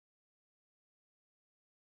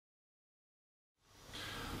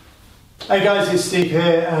Hey guys, it's Steve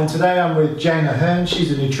here, and today I'm with Jane Aherne.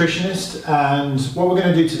 She's a nutritionist, and what we're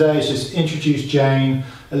going to do today is just introduce Jane,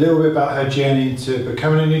 a little bit about her journey into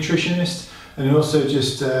becoming a nutritionist, and also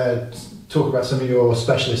just talk about some of your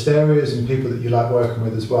specialist areas and people that you like working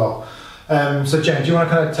with as well. So Jane, do you want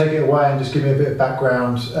to kind of take it away and just give me a bit of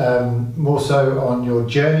background, more so on your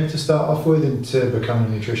journey to start off with into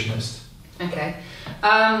becoming a nutritionist? Okay.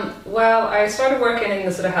 Well, I started working in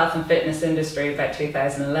the sort of health and fitness industry about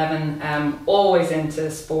 2011, always into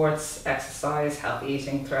sports, exercise, healthy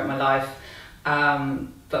eating throughout my life,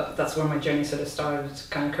 but that's where my journey sort of started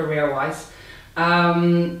kind of career-wise.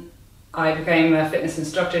 I became a fitness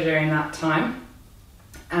instructor during that time,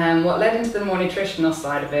 and what led into the more nutritional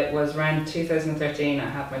side of it was around 2013 I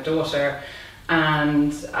had my daughter,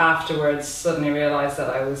 and afterwards suddenly realised that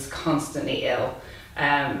I was constantly ill.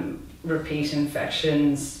 Repeat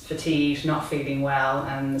infections, fatigue, not feeling well,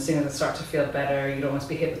 and as soon as I start to feel better, you'd almost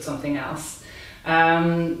be hit with something else.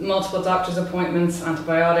 Multiple doctor's appointments,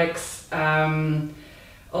 antibiotics,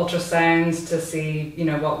 ultrasounds to see,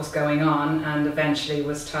 what was going on, and eventually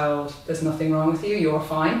was told, there's nothing wrong with you, you're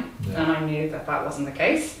fine. Yeah. And I knew that wasn't the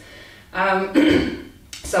case.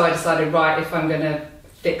 So I decided, right, if I'm going to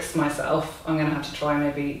fix myself, I'm going to have to try and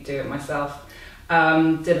maybe do it myself.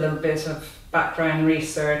 Did a little bit of background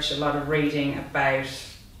research, a lot of reading about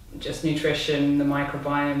just nutrition, the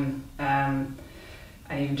microbiome, and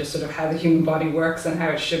even just sort of how the human body works and how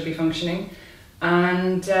it should be functioning,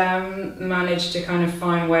 and managed to kind of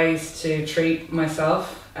find ways to treat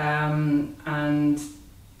myself, and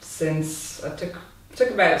since I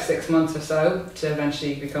took about 6 months or so to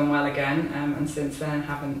eventually become well again, and since then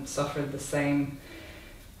haven't suffered the same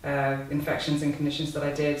infections and conditions that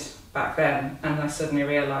I did back then. And I suddenly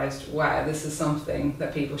realised, wow, this is something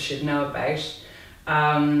that people should know about.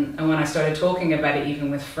 And when I started talking about it even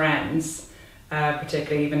with friends,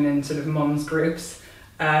 particularly even in sort of mums groups,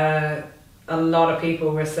 a lot of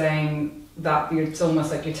people were saying that it's almost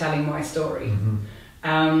like you're telling my story. Mm-hmm.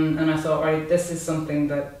 And I thought, right, this is something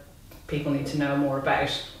that people need to know more about.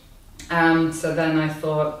 So then I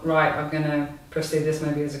thought, right, I'm going to pursue this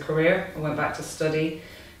maybe as a career. I went back to study,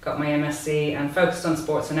 got my MSc, and focused on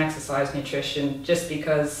sports and exercise nutrition just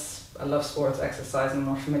because I love sports, exercise, I'm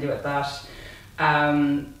more familiar with that.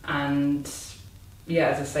 And yeah,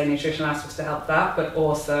 as I say, nutritional aspects to help that, but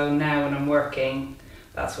also now when I'm working,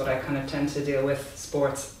 that's what I kind of tend to deal with,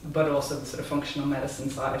 sports, but also the sort of functional medicine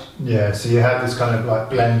side. Yeah, so you have this kind of like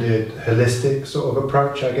blended, holistic sort of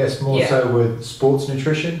approach, I guess, more so with sports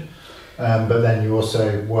nutrition. But then you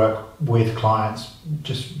also work with clients,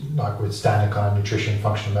 just like with standard kind of nutrition,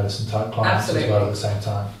 functional medicine type clients. Absolutely. As well at the same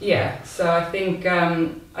time. Yeah, so I think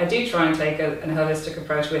I do try and take a holistic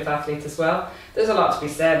approach with athletes as well. There's a lot to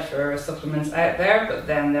be said for supplements out there, but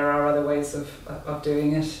then there are other ways of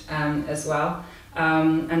doing it as well.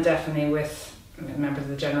 And definitely with members of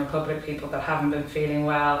the general public, people that haven't been feeling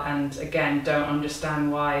well and again don't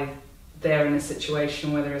understand why they're in a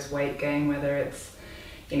situation, whether it's weight gain, whether it's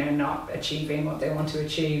not achieving what they want to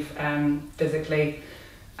achieve physically.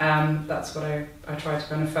 That's what I try to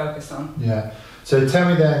kind of focus on. Yeah. So tell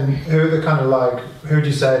me then, who are the kind of who would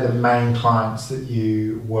you say are the main clients that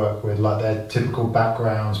you work with, like their typical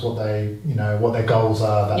backgrounds, what they, what their goals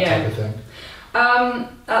are, that type of thing?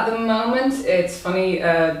 At the moment, it's funny,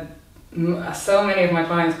 so many of my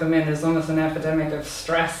clients come in, there's almost an epidemic of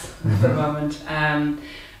stress at the moment.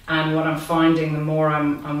 And what I'm finding the more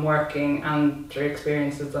I'm working and through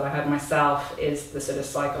experiences that I had myself is the sort of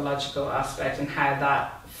psychological aspect and how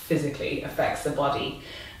that physically affects the body,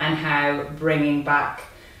 and how bringing back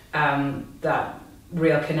that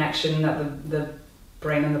real connection that the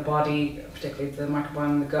brain and the body, particularly the microbiome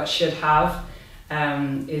and the gut, should have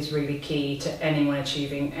is really key to anyone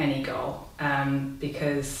achieving any goal,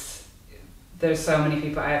 because there's so many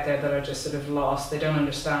people out there that are just sort of lost. They don't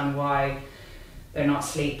understand why they're not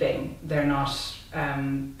sleeping, they're not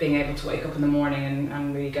being able to wake up in the morning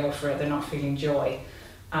and really go for it, they're not feeling joy.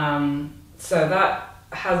 So that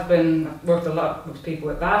has been, worked a lot with people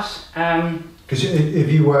with that. Because have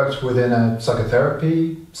you worked within a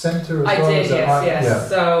psychotherapy centre as well? I did, yes. Yeah.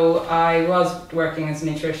 So I was working as a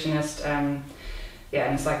nutritionist in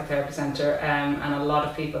a psychotherapy centre, and a lot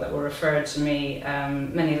of people that were referred to me,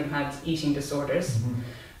 many of them had eating disorders.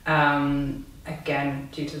 Mm-hmm. Again,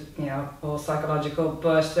 due to all psychological,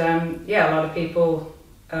 but a lot of people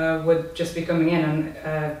would just be coming in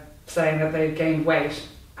and saying that they gained weight,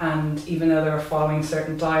 and even though they were following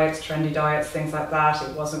certain diets, trendy diets, things like that,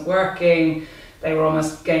 it wasn't working. they were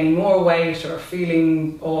almost gaining more weight or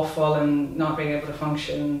feeling awful and not being able to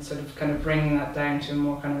function, sort of kind of bringing that down to a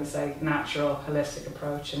more kind of, say, natural, holistic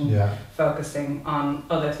approach and focusing on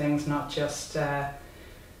other things, not just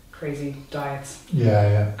crazy diets.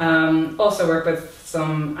 Also work with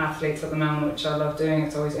some athletes at the moment, which I love doing.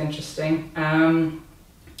 It's always interesting. Some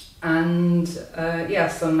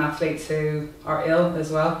athletes who are ill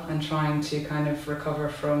as well and trying to kind of recover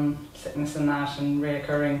from sickness and that and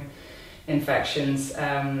reoccurring infections.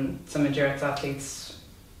 Some endurance athletes,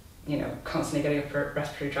 constantly getting upper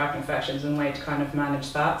respiratory tract infections and way to kind of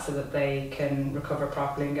manage that so that they can recover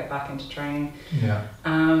properly and get back into training. So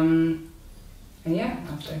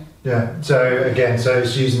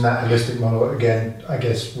it's using that holistic model again. I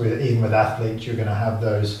guess even with athletes, you're going to have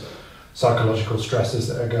those psychological stresses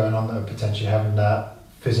that are going on that are potentially having that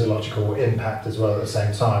physiological impact as well at the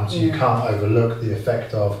same time. So you can't overlook the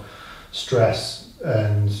effect of stress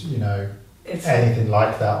and anything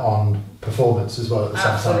like that on performance as well at the same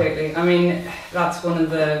time. Absolutely. I mean, that's one of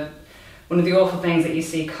the awful things that you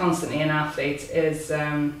see constantly in athletes is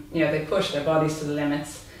they push their bodies to the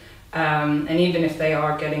limits, and even if they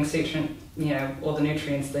are getting all the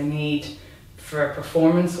nutrients they need for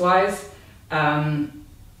performance wise,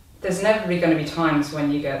 there's inevitably going to be times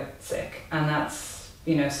when you get sick, and that's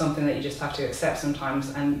something that you just have to accept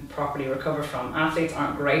sometimes and properly recover from. Athletes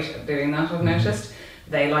aren't great at doing that, I've noticed.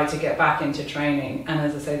 They like to get back into training, and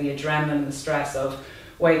as I say, the adrenaline, the stress of,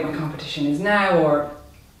 wait, my competition is now, or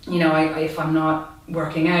if I'm not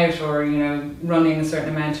working out or running a certain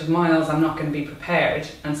amount of miles, I'm not going to be prepared,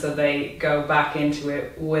 and so they go back into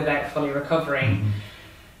it without fully recovering.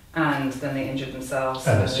 And then they injure themselves.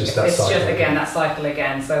 And it's just that cycle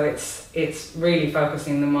again. So it's really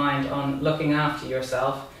focusing the mind on looking after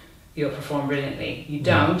yourself. You'll perform brilliantly. You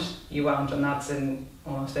don't, you won't, and that's in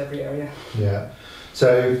almost every area. Yeah.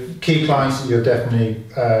 So key clients that you're definitely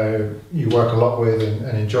you work a lot with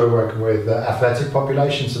and enjoy working with athletic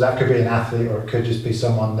population. So that could be an athlete, or it could just be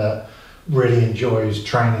someone that really enjoys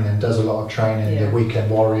training and does a lot of training, the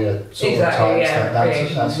weekend warrior sort of types,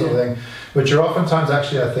 that sort of thing, which are oftentimes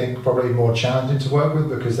actually, I think, probably more challenging to work with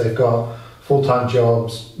because they've got full-time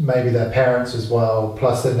jobs, maybe their parents as well,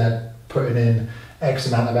 plus then they're putting in X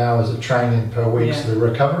amount of hours of training per week, so the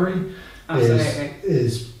recovery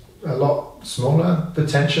is a lot smaller,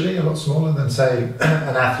 potentially a lot smaller than, say,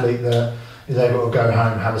 an athlete that is able to go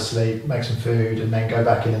home, have a sleep, make some food, and then go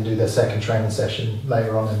back in and do their second training session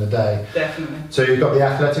later on in the day. Definitely. So you've got the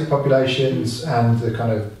athletic populations and the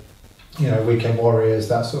kind of, weekend warriors,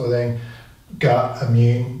 that sort of thing. Gut,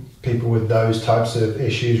 immune, people with those types of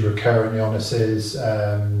issues, recurrent illnesses,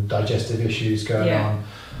 digestive issues going on.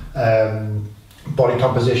 Body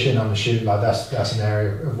composition, I'm assuming that's an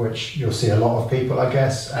area of which you'll see a lot of people, I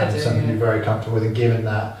guess, and something you're very comfortable with. And given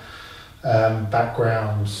that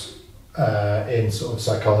backgrounds in sort of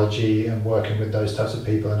psychology and working with those types of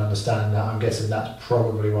people and understanding that, I'm guessing that's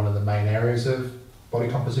probably one of the main areas of body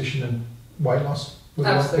composition and weight loss with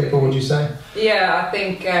a lot of people, would you say? Yeah, I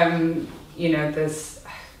think there's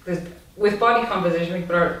with body composition,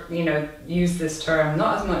 people are use this term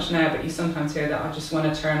not as much now, but you sometimes hear that I just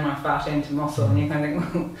want to turn my fat into muscle, and you kind of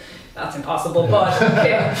think, well, that's impossible. But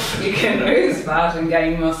you can lose fat and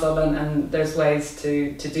gain muscle, and there's ways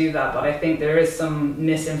to do that. But I think there is some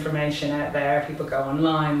misinformation out there. People go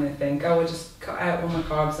online, they think, oh, we'll just cut out all my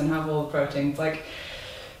carbs and have all the proteins. Like,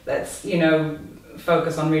 let's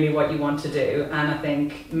focus on really what you want to do. And I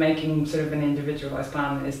think making sort of an individualized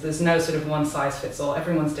plan there's no sort of one size fits all.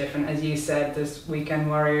 Everyone's different. As you said, there's weekend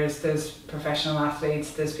warriors, there's professional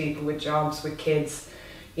athletes, there's people with jobs, with kids,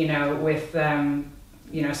 with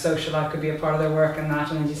social life could be a part of their work and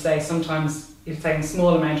that. And as you say, sometimes you're taking a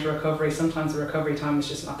small amount of recovery, sometimes the recovery time is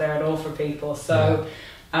just not there at all for people. So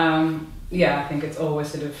I think it's always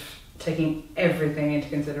sort of taking everything into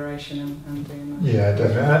consideration and doing that. Yeah,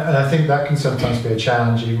 definitely. And I think that can sometimes be a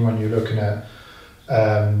challenge even when you're looking at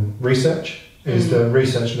research, is that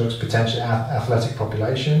research looks potentially at athletic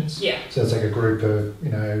populations. Yeah. So it's like a group of,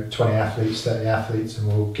 20 athletes, 30 athletes, and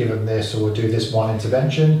we'll give them this, or we'll do this one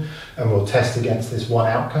intervention, and we'll test against this one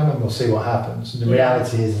outcome, and we'll see what happens. And the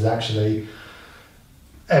reality is actually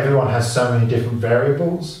everyone has so many different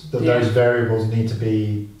variables that those variables need to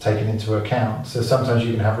be taken into account. So sometimes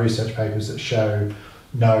you can have research papers that show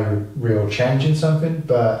no real change in something,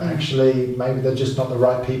 but actually maybe they're just not the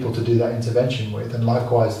right people to do that intervention with. And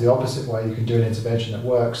likewise, the opposite way, you can do an intervention that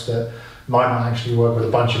works that might not actually work with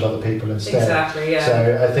a bunch of other people instead. Exactly, yeah.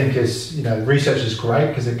 So I think research is great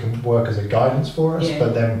because it can work as a guidance for us,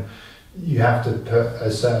 but then you have to put a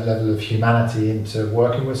certain level of humanity into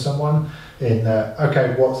working with someone. in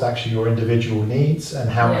okay, what's actually your individual needs, and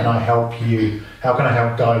how can I help you? How can I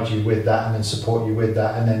help guide you with that, and then support you with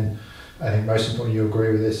that? And then I think most importantly, you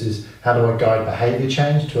agree with this, is how do I guide behaviour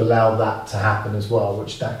change to allow that to happen as well,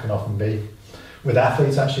 which that can often be. With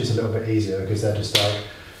athletes, actually, it's a little bit easier because they're just like,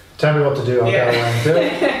 tell me what to do, I'll go away and do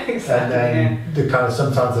it. Exactly, and then the kind of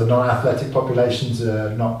sometimes the non-athletic populations are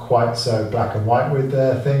not quite so black and white with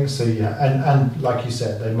their things. So and like you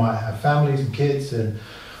said, they might have families and kids and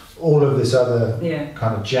all of this other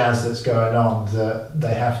kind of jazz that's going on that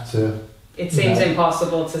they have to. It seems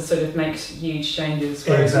impossible to sort of make huge changes.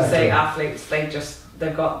 Whereas you say athletes,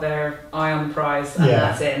 they've got their eye on the prize and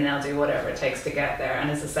that's it, and they'll do whatever it takes to get there. And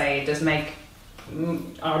as I say, it does make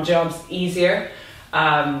our jobs easier.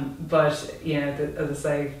 But as I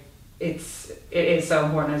say, it is so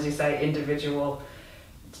important, as you say, individual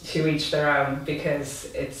to each their own,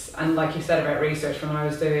 because and like you said about research, when I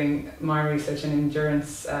was doing my research in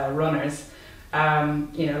endurance runners,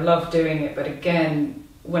 loved doing it, but again,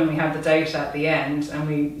 when we had the data at the end, and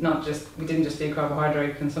we didn't just do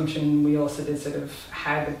carbohydrate consumption, we also did sort of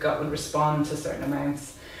how the gut would respond to certain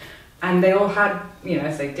amounts, and they all had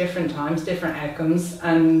say different times, different outcomes,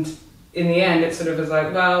 and in the end, it sort of was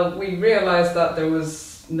like, well, we realised that there was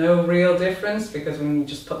no real difference, because when you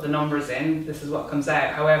just put the numbers in, this is what comes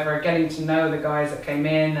out. However, getting to know the guys that came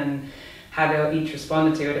in and how they each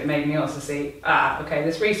responded to it, it made me also see, okay,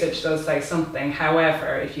 this research does say something.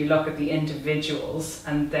 However, if you look at the individuals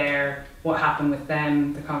and what happened with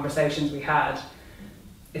them, the conversations we had,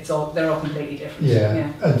 they're all completely different.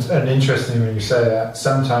 Yeah. And interesting when you say that,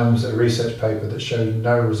 sometimes a research paper that shows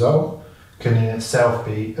no result can in itself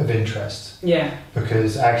be of interest. Yeah.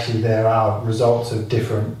 Because actually there are results of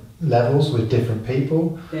different levels with different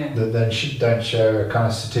people that then don't show a kind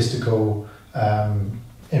of statistical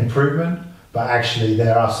improvement, but actually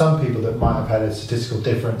there are some people that might have had a statistical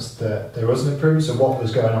difference that there was an improvement. So what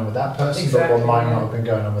was going on with that person, but what might not have been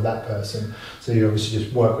going on with that person. So you obviously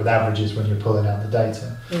just work with averages when you're pulling out the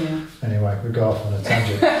data. Yeah. Anyway, we go off on a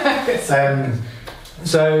tangent.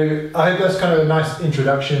 So I hope that's kind of a nice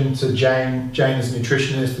introduction to Jane. Jane is a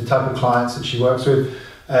nutritionist, the type of clients that she works with.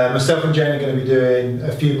 Myself and Jane are going to be doing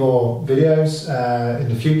a few more videos in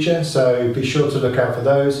the future, so be sure to look out for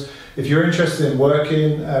those. If you're interested in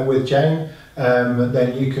working with Jane,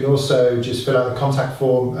 then you can also just fill out the contact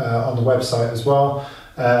form on the website as well,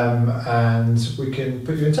 and we can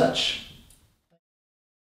put you in touch.